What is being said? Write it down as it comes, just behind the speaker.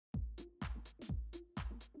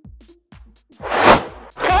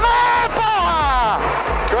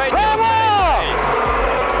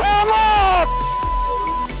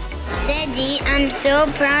so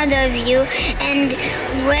proud of you, and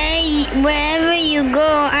wherever you go,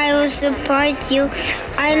 I will support you.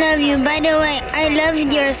 I love you. By the way, I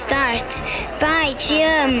loved your start. Bye, te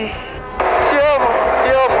amo. Te amo,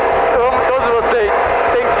 te amo. Eu amo todos vocês.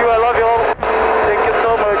 Thank you, I love you all. Thank you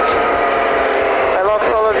so much. I love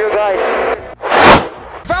all of you guys.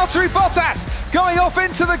 Valtteri Bottas going off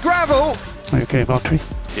into the gravel. Okay, Valtteri.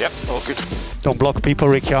 Yep, all good. Don't block people,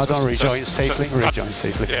 Ricciardo. Rejoin safely. Rejoin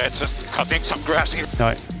safely. Yeah, it's just cutting some grass here.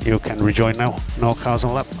 No, you can rejoin now. No cars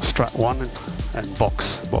on lap. Strat 1 and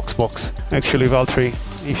box. Actually, Valtteri,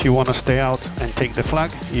 if you want to stay out and take the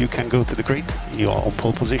flag, you can go to the grid. You are on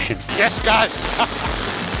pole position. Yes, guys.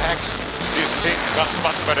 Thanks. This thing cuts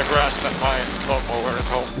much better grass than my lawnmower at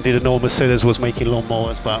home. Didn't know Mercedes was making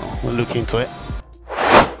lawnmowers, but we'll look into it.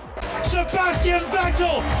 Sebastian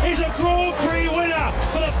Vettel is a Grand Prix winner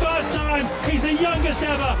for the first time. He's the youngest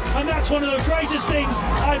ever, and that's one of the greatest things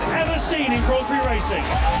I've ever seen in Grand Prix racing.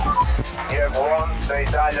 You have won the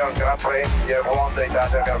Italian Grand Prix. You have won the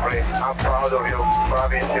Italian Grand Prix. I'm proud of you.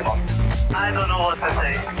 Bravissimo. I don't know what to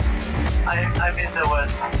say. I miss the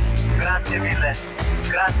words. Grazie mille.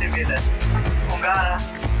 Grazie mille. Ungara,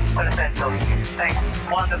 perfetto. Thanks.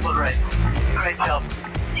 Wonderful race. Great job.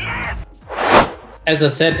 Yeah. As I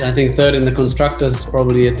said, I think third in the constructors is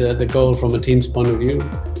probably the goal from a team's point of view.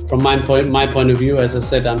 From my point of view, as I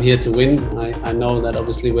said, I'm here to win. I know that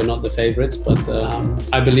obviously we're not the favorites, but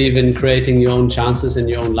I believe in creating your own chances and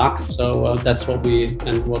your own luck. So that's what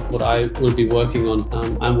I will be working on.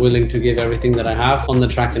 I'm willing to give everything that I have on the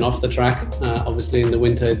track and off the track. Obviously in the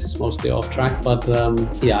winter it's mostly off track, but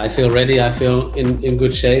yeah, I feel ready. I feel in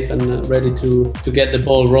good shape and ready to get the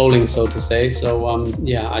ball rolling, so to say. So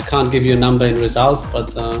yeah, I can't give you a number in result,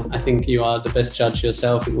 but I think you are the best judge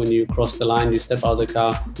yourself. When you cross the line, you step out of the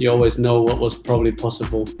car, you always know what was probably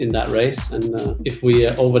possible in that race, and if we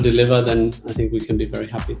over-deliver, then I think we can be very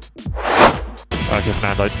happy. Okay,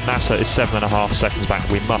 Fernando, Massa is 7.5 seconds back.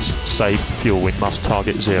 We must save fuel, we must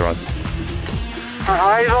target 0.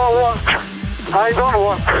 I don't want.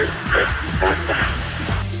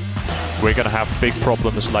 We're going to have big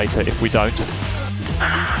problems later if we don't.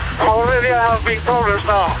 Already I have big problems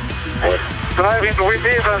now. Driving with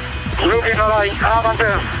even looking like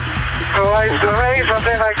amateur. So I the race and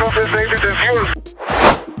then I concentrated the fuel.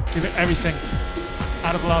 Give it everything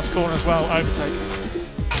out of the last corner as well, overtake.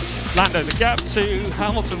 Lando, the gap to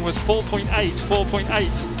Hamilton was 4.8.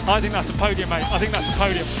 I think that's a podium, mate. I think that's a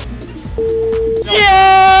podium.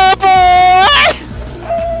 Yeah, boy!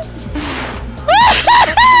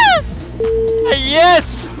 Yes!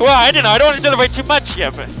 Well, I don't know, I don't want to celebrate too much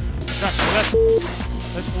here, but... Exactly,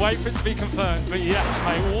 let's wait for it to be confirmed. But yes,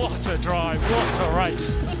 mate, what a drive, what a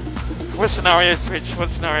race. What scenario switch? What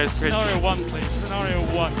scenario switch? Scenario 1, please. Scenario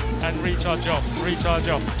 1. And recharge off. Recharge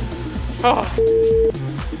off. Oh.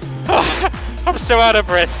 I'm so out of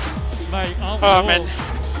breath. Mate, oh, man.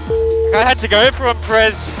 I had to go for on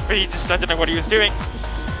Perez, but he just, I don't know what he was doing.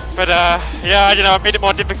 But yeah, I don't know, I made it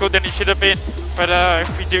more difficult than it should have been. But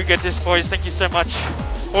if we do get this, boys, thank you so much.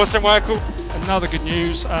 Awesome work. Another good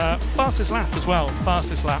news, fastest lap as well.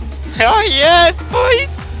 Fastest lap. Oh, yes, boys!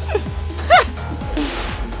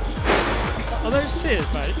 Are those tears,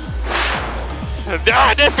 mate?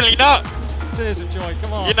 Definitely not. Tears of joy,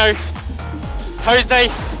 come on. You know,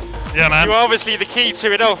 Jose, yeah, man. You're obviously the key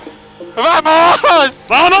to it all. Vamos!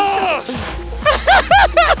 Vamos!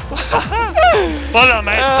 Well done,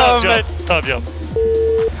 mate. Top job. Top job.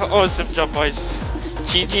 Awesome job, boys.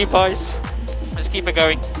 GG, boys. Let's keep it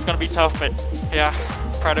going. It's going to be tough, but yeah,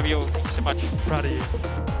 proud of you all. Thanks so much. Proud of you.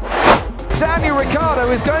 Daniel Ricciardo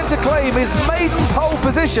is going to claim his maiden pole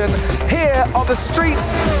position here on the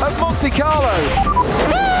streets of Monte Carlo.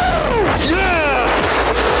 Yeah!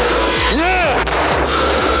 Yeah!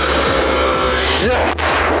 Yeah!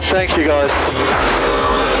 Thank you, guys.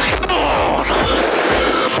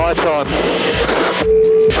 My time.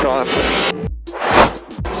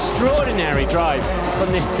 Extraordinary drive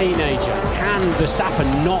from this teenager. Can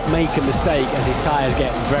Verstappen not make a mistake as his tyres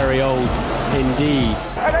get very old indeed?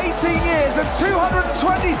 At 18 years and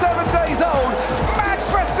 227 days old, Max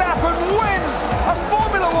Verstappen wins a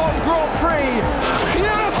Formula One Grand Prix.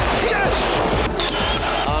 Yes! Yes!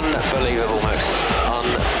 Unbelievable, Max.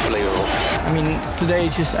 Unbelievable. I mean, today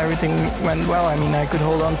just everything went well. I mean, I could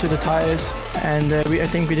hold on to the tyres, and I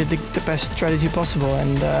think we did the best strategy possible,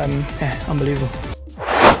 and yeah, unbelievable.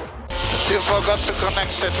 You forgot to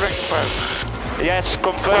connect the drink pipe. Yes,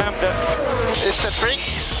 confirmed. Is the drink,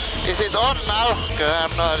 is it on now?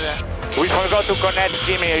 I'm not... We forgot to connect,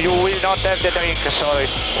 Jimmy. You will not have the drink, sorry.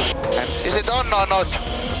 Is it on or not,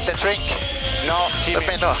 the drink? No,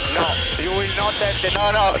 Kimi, no, you will not have the...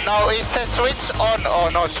 No, it's a switch on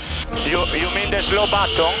or not. You mean the slow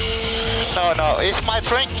button? No, it's my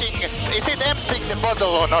drinking. Is it emptying the bottle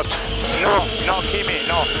or not? No, Kimi,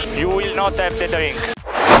 no. You will not have the drink.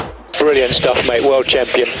 Brilliant stuff, mate. World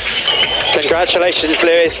champion. Congratulations,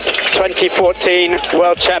 Lewis. 2014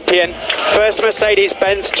 world champion. First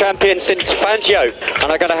Mercedes-Benz champion since Fangio.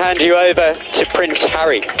 And I'm going to hand you over to Prince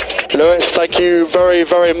Harry. Lewis, thank you very,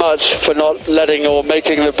 very much for not letting or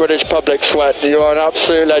making the British public sweat. You are an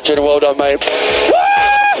absolute legend. Well done, mate. Woo!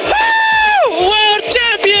 World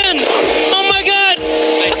champion! Oh my God!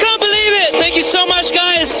 I can't believe it! Thank you so much,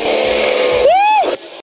 guys.